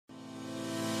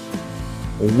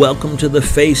Welcome to the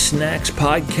Faith Snacks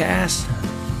Podcast,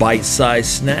 bite-sized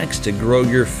snacks to grow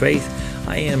your faith.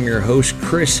 I am your host,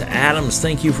 Chris Adams.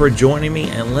 Thank you for joining me,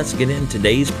 and let's get in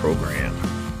today's program.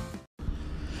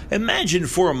 Imagine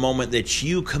for a moment that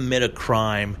you commit a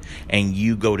crime and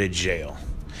you go to jail.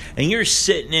 And you're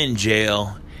sitting in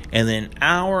jail, and then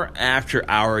hour after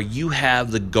hour, you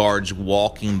have the guards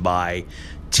walking by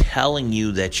telling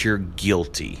you that you're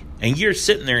guilty. And you're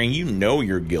sitting there and you know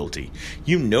you're guilty.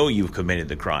 You know you've committed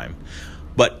the crime.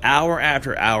 But hour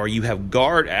after hour, you have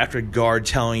guard after guard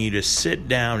telling you to sit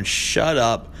down, shut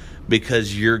up,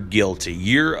 because you're guilty.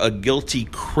 You're a guilty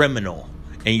criminal,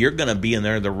 and you're going to be in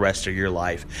there the rest of your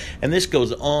life. And this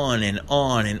goes on and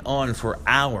on and on for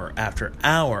hour after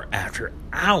hour after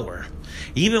hour.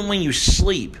 Even when you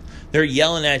sleep, they're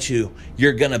yelling at you,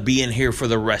 you're going to be in here for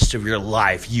the rest of your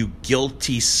life, you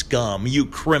guilty scum, you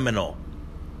criminal.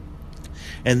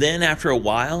 And then after a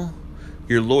while,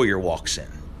 your lawyer walks in.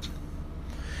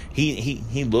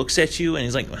 He looks at you and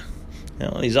he's like,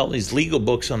 there's all these legal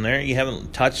books on there. You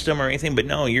haven't touched them or anything, but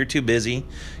no, you're too busy.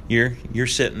 You're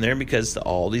sitting there because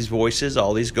all these voices,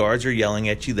 all these guards are yelling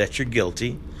at you that you're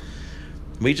guilty.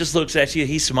 But he just looks at you.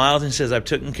 He smiles and says, I've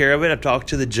taken care of it. I've talked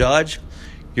to the judge.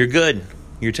 You're good.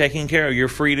 You're taken care of. You're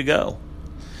free to go.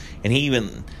 And he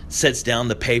even sets down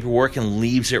the paperwork and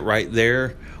leaves it right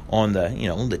there on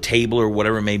the table or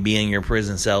whatever it may be in your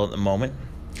prison cell at the moment.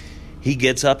 He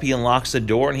gets up, he unlocks the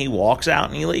door, and he walks out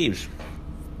and he leaves.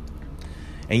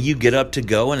 And you get up to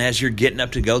go, and as you're getting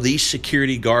up to go, these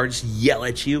security guards yell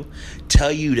at you,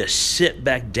 tell you to sit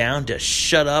back down, to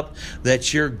shut up,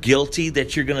 that you're guilty,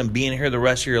 that you're going to be in here the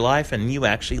rest of your life, and you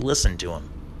actually listen to them.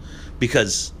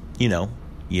 Because, you know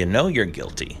you're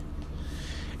guilty.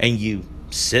 And you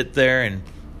sit there and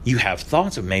you have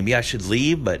thoughts of maybe I should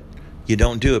leave, but you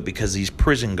don't do it because these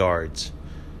prison guards,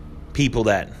 people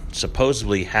that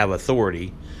supposedly have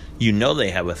authority,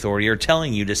 they have authority, are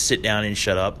telling you to sit down and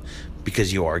shut up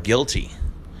because you are guilty.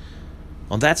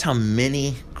 Well, that's how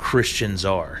many Christians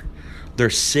are.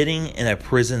 They're sitting in a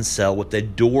prison cell with the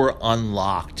door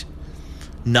unlocked,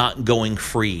 not going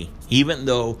free, even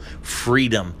though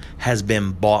freedom has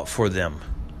been bought for them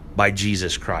by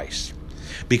Jesus Christ.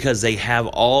 Because they have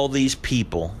all these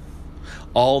people,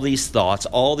 all these thoughts,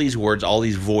 all these words, all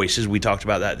these voices, we talked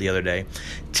about that the other day,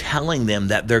 telling them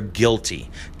that they're guilty,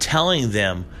 telling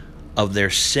them of their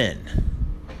sin.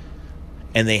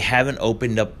 And they haven't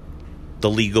opened up the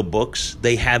legal books.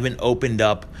 They haven't opened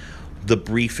up the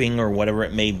briefing or whatever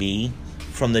it may be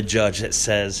from the judge that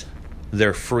says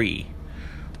they're free.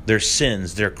 Their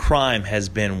sins, their crime has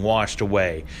been washed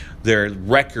away. Their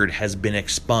record has been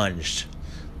expunged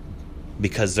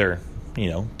because they're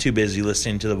too busy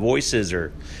listening to the voices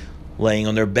or laying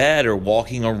on their bed or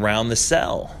walking around the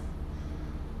cell.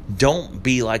 Don't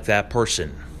be like that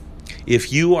person.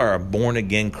 If you are a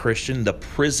born-again Christian, the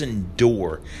prison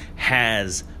door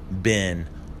has been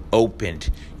opened.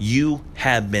 You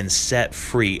have been set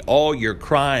free. All your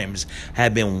crimes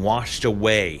have been washed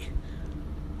away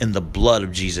in the blood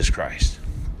of Jesus Christ.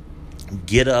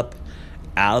 Get up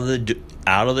out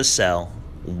of the cell,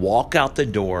 walk out the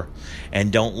door,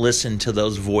 and don't listen to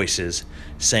those voices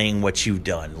saying what you've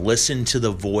done. Listen to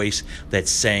the voice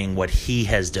that's saying what he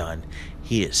has done.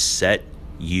 He has set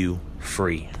you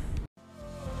free.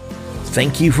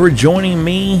 Thank you for joining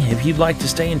me. If you'd like to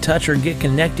stay in touch or get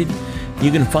connected,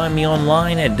 you can find me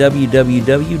online at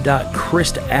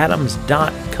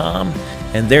www.chrisadams.com,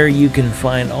 and there you can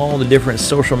find all the different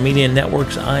social media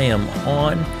networks I am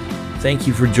on. Thank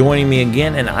you for joining me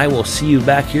again, and I will see you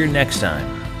back here next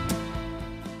time.